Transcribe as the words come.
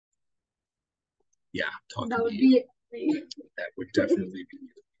Yeah, talking That to would you. be me. That would definitely be you.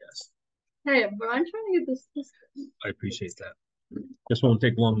 Yes, Hey, but I'm trying to get this system. I appreciate that. This won't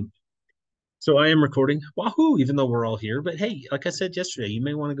take long. So I am recording. Wahoo! Even though we're all here, but hey, like I said yesterday, you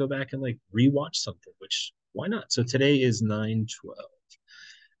may want to go back and like rewatch something. Which why not? So today is 9/12,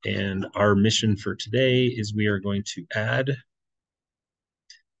 and our mission for today is we are going to add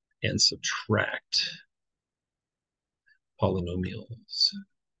and subtract polynomials.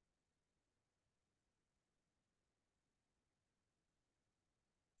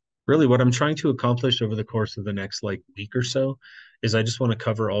 Really what I'm trying to accomplish over the course of the next like week or so is I just want to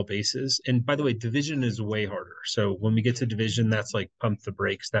cover all bases. And by the way, division is way harder. So when we get to division, that's like pump the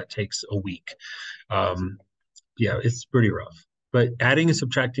brakes. That takes a week. Um, yeah, it's pretty rough. But adding and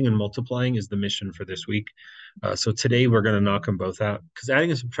subtracting and multiplying is the mission for this week. So today we're going to knock them both out because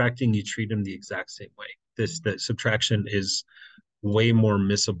adding and subtracting, you treat them the exact same way. That subtraction is way more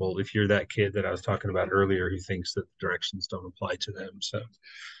missable if you're that kid that I was talking about earlier who thinks that the directions don't apply to them. So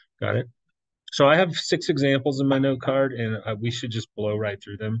got it. So I have 6 examples in my note card, and we should just blow right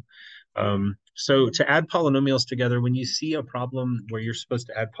through them. So to add polynomials together, when you see a problem where you're supposed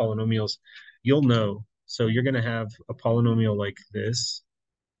to add polynomials, you'll know. So you're going to have a polynomial like this.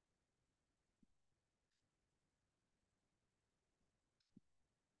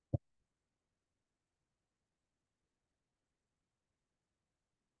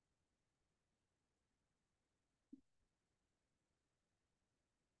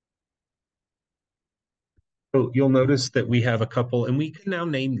 So you'll notice that we have a couple, and we can now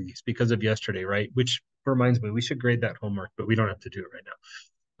name these because of yesterday, right? Which reminds me, we should grade that homework, but we don't have to do it right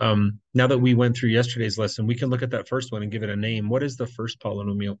now. Now that we went through yesterday's lesson, we can look at that first one and give it a name. What is the first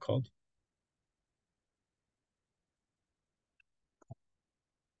polynomial called?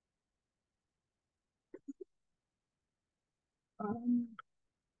 Um,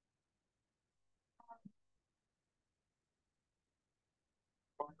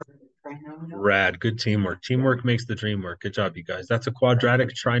 Rad. Good teamwork. Teamwork makes the dream work. Good job, you guys. That's a quadratic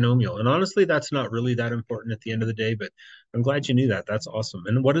trinomial. And honestly, that's not really that important at the end of the day, but I'm glad you knew that. That's awesome.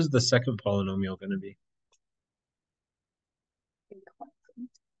 And what is the second polynomial going to be?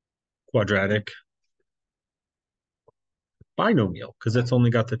 Quadratic binomial, because it's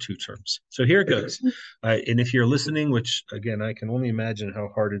only got the 2 terms. So here it goes. And if you're listening, which again, I can only imagine how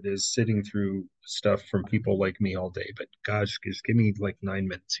hard it is sitting through stuff from people like me all day, but gosh, just give me like 9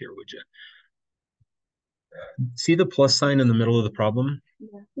 minutes here, would you? See the plus sign in the middle of the problem?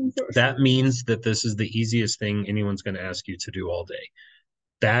 yeah, That means that this is the easiest thing anyone's going to ask you to do all day.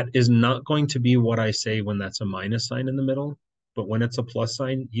 That is not going to be what I say when that's a minus sign in the middle, but when it's a plus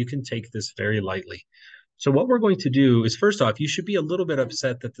sign, you can take this very lightly. So what we're going to do is first off, you should be a little bit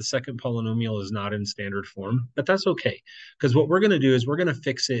upset that the second polynomial is not in standard form, but that's okay. Because what we're going to do is we're going to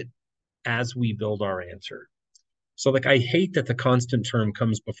fix it as we build our answer. So like I hate that the constant term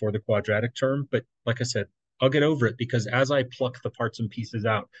comes before the quadratic term, but like I said, I'll get over it because as I pluck the parts and pieces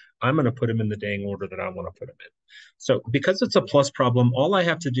out, I'm going to put them in the dang order that I want to put them in. So because it's a plus problem, all I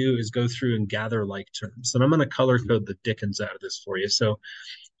have to do is go through and gather like terms. And I'm going to color code the dickens out of this for you. So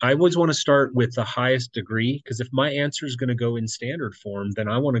I always want to start with the highest degree because if my answer is going to go in standard form, then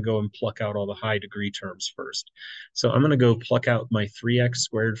I want to go and pluck out all the high degree terms first. So I'm going to go pluck out my 3x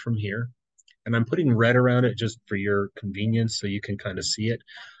squared from here. And I'm putting red around it just for your convenience so you can kind of see it.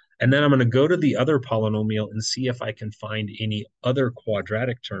 And then I'm going to go to the other polynomial and see if I can find any other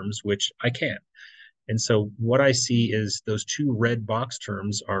quadratic terms, which I can. And so what I see is those 2 red box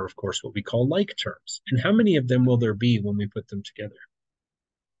terms are, of course, what we call like terms. And how many of them will there be when we put them together?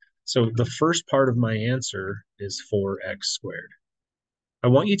 So the first part of my answer is 4x squared. I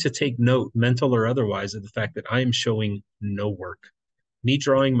want you to take note, mental or otherwise, of the fact that I am showing no work. Me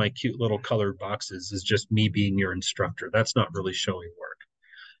drawing my cute little colored boxes is just me being your instructor. That's not really showing work.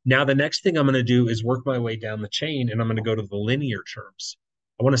 Now, the next thing I'm going to do is work my way down the chain and I'm going to go to the linear terms.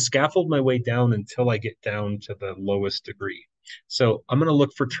 I want to scaffold my way down until I get down to the lowest degree. So I'm going to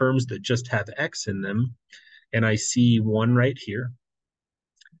look for terms that just have x in them. And I see one right here.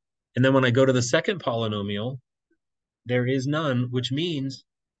 And then when I go to the second polynomial, there is none, which means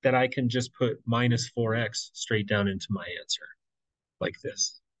that I can just put minus 4x straight down into my answer like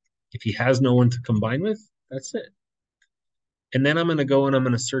this. If he has no one to combine with, that's it. And then I'm going to go and I'm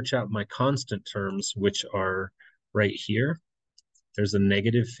going to search out my constant terms, which are right here. There's a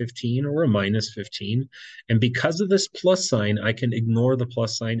negative 15 or a minus 15. And because of this plus sign, I can ignore the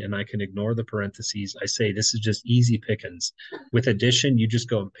plus sign and I can ignore the parentheses. I say this is just easy pickings. With addition, you just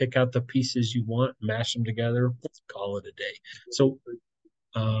go and pick out the pieces you want, mash them together, let's call it a day. So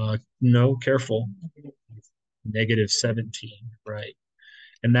no, careful. Negative 17, right?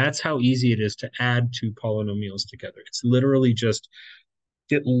 And that's how easy it is to add two polynomials together. It's literally just,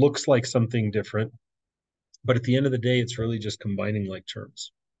 it looks like something different, but at the end of the day, it's really just combining like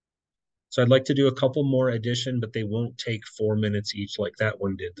terms. So I'd like to do a couple more addition, but they won't take 4 minutes each like that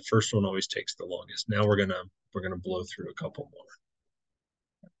one did. The first one always takes the longest. Now we're gonna blow through a couple more.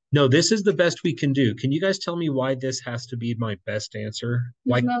 No, this is the best we can do. Can you guys tell me why this has to be my best answer?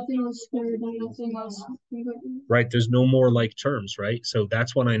 There's Why? nothing else squared and nothing else. Right? There's no more like terms, right? So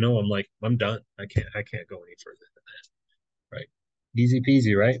that's when I know I'm like, I'm done. I can't go any further than that. Right? Easy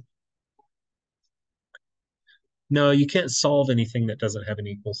peasy, right? No, you can't solve anything that doesn't have an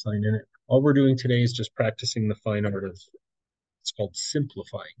equal sign in it. All we're doing today is just practicing the fine art of, it's called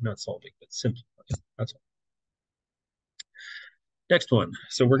simplifying, not solving, but simplifying. That's all. Next one.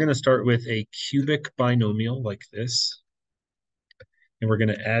 So we're going to start with a cubic binomial like this, and we're going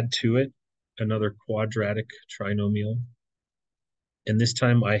to add to it another quadratic trinomial. And this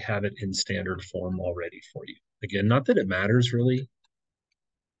time I have it in standard form already for you. Again, not that it matters really,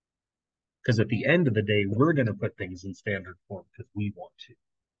 because at the end of the day, we're going to put things in standard form because we want to.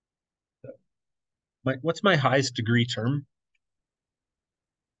 So what's my highest degree term?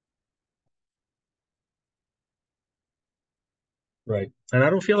 Right. And I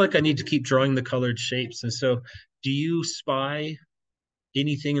don't feel like I need to keep drawing the colored shapes. And so do you spy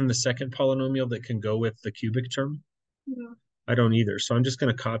anything in the second polynomial that can go with the cubic term? No. I don't either. So I'm just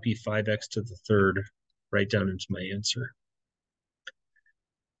going to copy 5x to the third right down into my answer.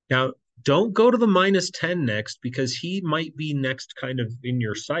 Now, don't go to the minus 10 next because he might be next kind of in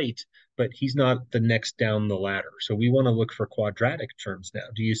your sight, but he's not the next down the ladder. So we want to look for quadratic terms now.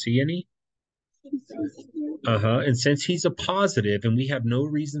 Do you see any? Uh-huh. And since he's a positive and we have no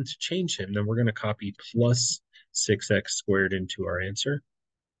reason to change him, then we're going to copy plus 6x squared into our answer.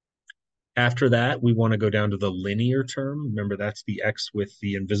 After that, we want to go down to the linear term. Remember, that's the x with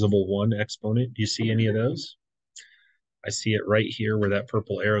the invisible 1 exponent. Do you see any of those? I see it right here where that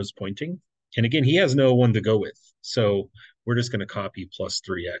purple arrow is pointing. And again, he has no one to go with. So we're just going to copy plus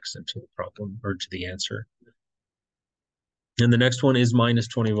 3x into the problem or to the answer. And the next one is minus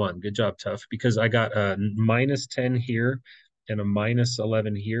 21. Good job, Tough, because I got a minus 10 here and a minus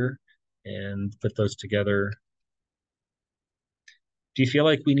 11 here and put those together. Do you feel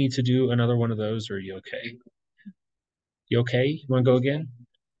like we need to do another one of those or are you okay? You okay? You want to go again?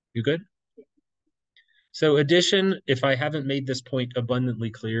 You good? So addition, if I haven't made this point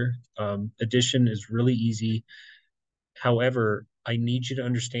abundantly clear, addition is really easy. However, I need you to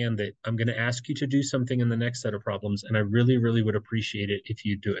understand that I'm going to ask you to do something in the next set of problems, and I really, really would appreciate it if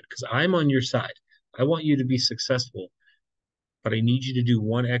you do it because I'm on your side. I want you to be successful, but I need you to do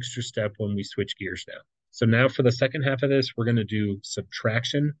one extra step when we switch gears now. So now for the second half of this, we're going to do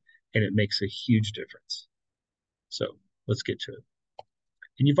subtraction, and it makes a huge difference. So let's get to it.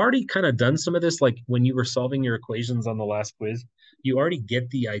 And you've already kind of done some of this, like when you were solving your equations on the last quiz, you already get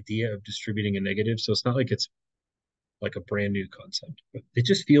the idea of distributing a negative. So it's not like it's like a brand new concept, but it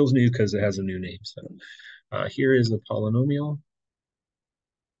just feels new because it has a new name. So here is a polynomial.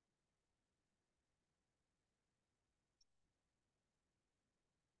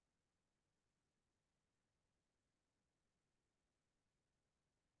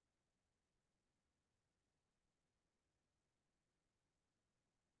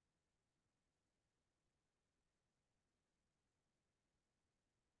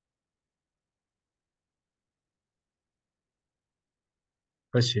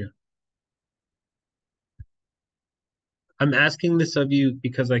 Bless you. I'm asking this of you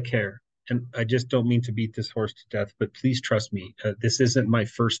because I care. And I just don't mean to beat this horse to death, but please trust me. This isn't my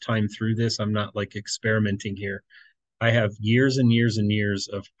first time through this. I'm not like experimenting here. I have years and years and years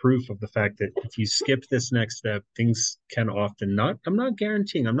of proof of the fact that if you skip this next step, things can often not, I'm not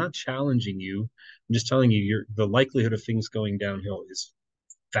guaranteeing, I'm not challenging you. I'm just telling you, the likelihood of things going downhill is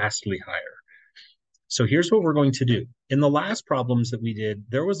vastly higher. So here's what we're going to do. In the last problems that we did,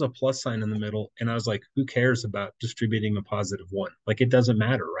 there was a plus sign in the middle, and I was like, who cares about distributing a positive one? Like, it doesn't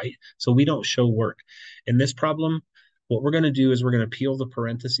matter, right? So we don't show work. In this problem, what we're going to do is we're going to peel the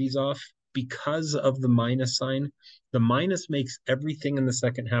parentheses off. Because of the minus sign, the minus makes everything in the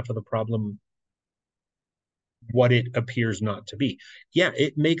second half of the problem what it appears not to be. Yeah,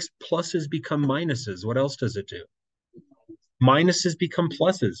 it makes pluses become minuses. What else does it do? Minuses become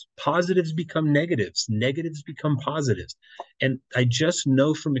pluses, positives become negatives, negatives become positives. And I just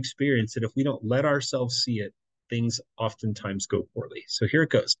know from experience that if we don't let ourselves see it, things oftentimes go poorly. So here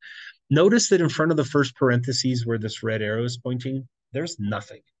it goes. Notice that in front of the first parentheses where this red arrow is pointing, there's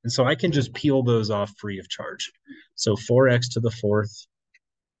nothing. And so I can just peel those off free of charge. So 4x to the fourth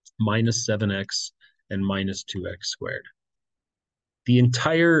minus 7x and minus 2x squared. The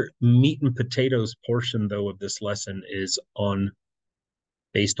entire meat and potatoes portion, though, of this lesson is on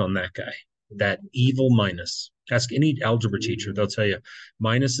based on that guy, that evil minus. Ask any algebra teacher, they'll tell you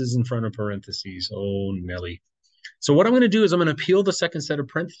minus is in front of parentheses. Oh, Nelly. So what I'm going to do is I'm going to peel the second set of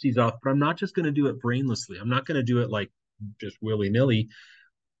parentheses off, but I'm not just going to do it brainlessly. I'm not going to do it like just willy-nilly.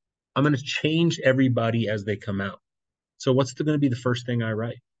 I'm going to change everybody as they come out. So what's going to be the first thing I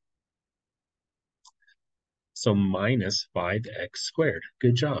write? So minus 5x squared.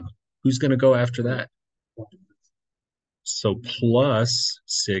 Good job. Who's going to go after that? So plus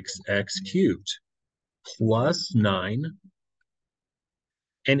 6x cubed plus 9.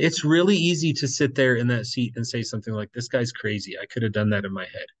 And it's really easy to sit there in that seat and say something like, this guy's crazy. I could have done that in my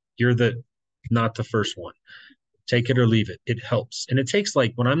head. You're not the first one. Take it or leave it. It helps. And it takes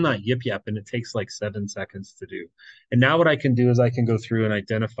like, when I'm not yip yapping, it takes like 7 seconds to do. And now what I can do is I can go through and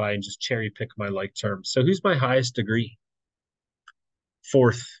identify and just cherry pick my like terms. So who's my highest degree?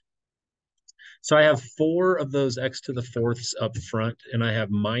 Fourth. So I have 4 of those x to the fourths up front, and I have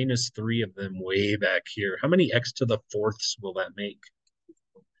minus 3 of them way back here. How many x to the fourths will that make?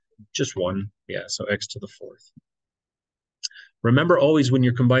 Just 1. Yeah, so x to the fourth. Remember always when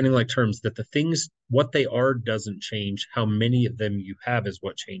you're combining like terms that the things, what they are doesn't change. How many of them you have is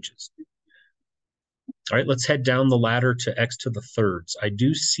what changes. All right, let's head down the ladder to x to the thirds. I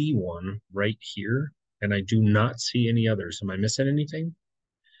do see one right here, and I do not see any others. Am I missing anything?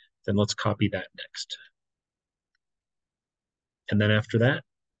 Then let's copy that next. And then after that,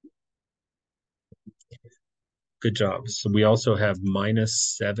 good job. So we also have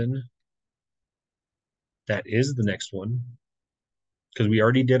minus 7. That is the next one because we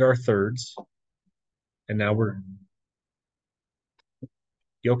already did our thirds. And now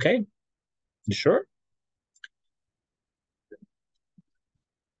you okay? You sure?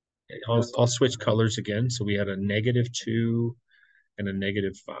 I'll switch colors again. So we had a -2 and a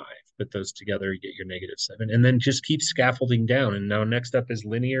 -5. Put those together, you get your -7. And then just keep scaffolding down. And now next up is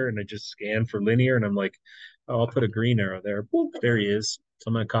linear. And I just scan for linear. And I'm like, oh, I'll put a green arrow there. Boop, there he is. So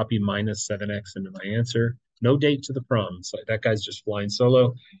I'm going to copy minus 7x into my answer. No date to the prom. So that guy's just flying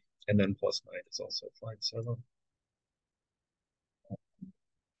solo. And then plus 9 is also flying solo.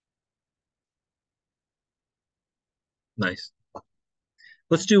 Nice.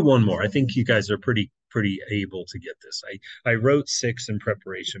 Let's do one more. I think you guys are pretty able to get this. I wrote 6 in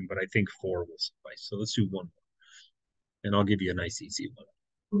preparation, but I think 4 will suffice. So let's do one more, and I'll give you a nice easy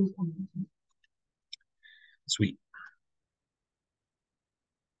one. Sweet.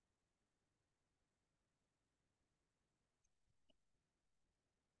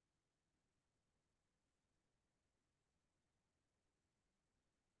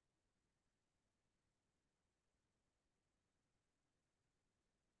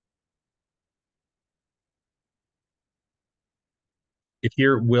 If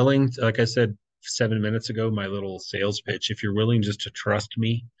you're willing, like I said 7 minutes ago, my little sales pitch, if you're willing just to trust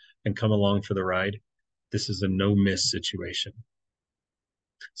me and come along for the ride, this is a no miss situation.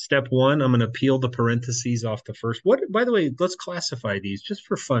 Step 1, I'm going to peel the parentheses off the first. What, by the way, let's classify these just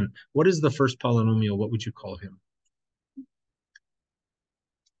for fun. What is the first polynomial? What would you call him?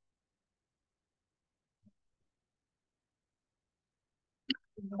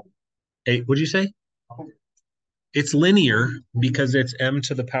 Hey, what'd you say? It's linear because it's m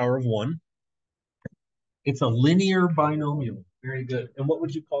to the power of 1. It's a linear binomial. Very good. And what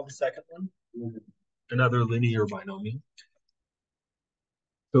would you call the second one? Another linear binomial.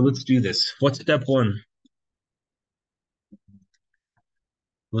 So let's do this. What's step 1?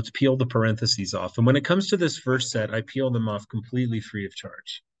 Let's peel the parentheses off. And when it comes to this first set, I peel them off completely free of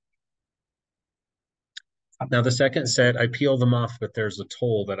charge. Now, the second set, I peel them off, but there's a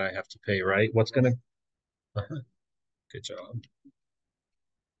toll that I have to pay, right? What's going to... Good job.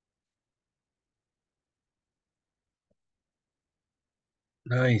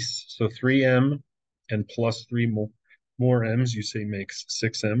 Nice. So 3m and plus 3 more m's, you say makes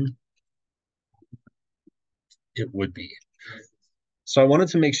 6m. It would be. So I wanted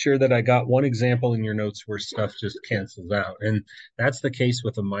to make sure that I got one example in your notes where stuff just cancels out. And that's the case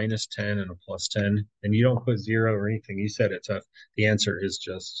with a -10 and a +10. And you don't put 0 or anything. You said it tough. The answer is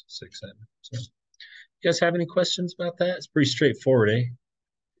just 6m. So, you guys have any questions about that? It's pretty straightforward,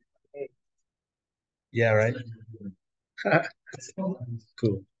 eh? Yeah, right?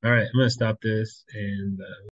 Cool. All right, I'm going to stop this and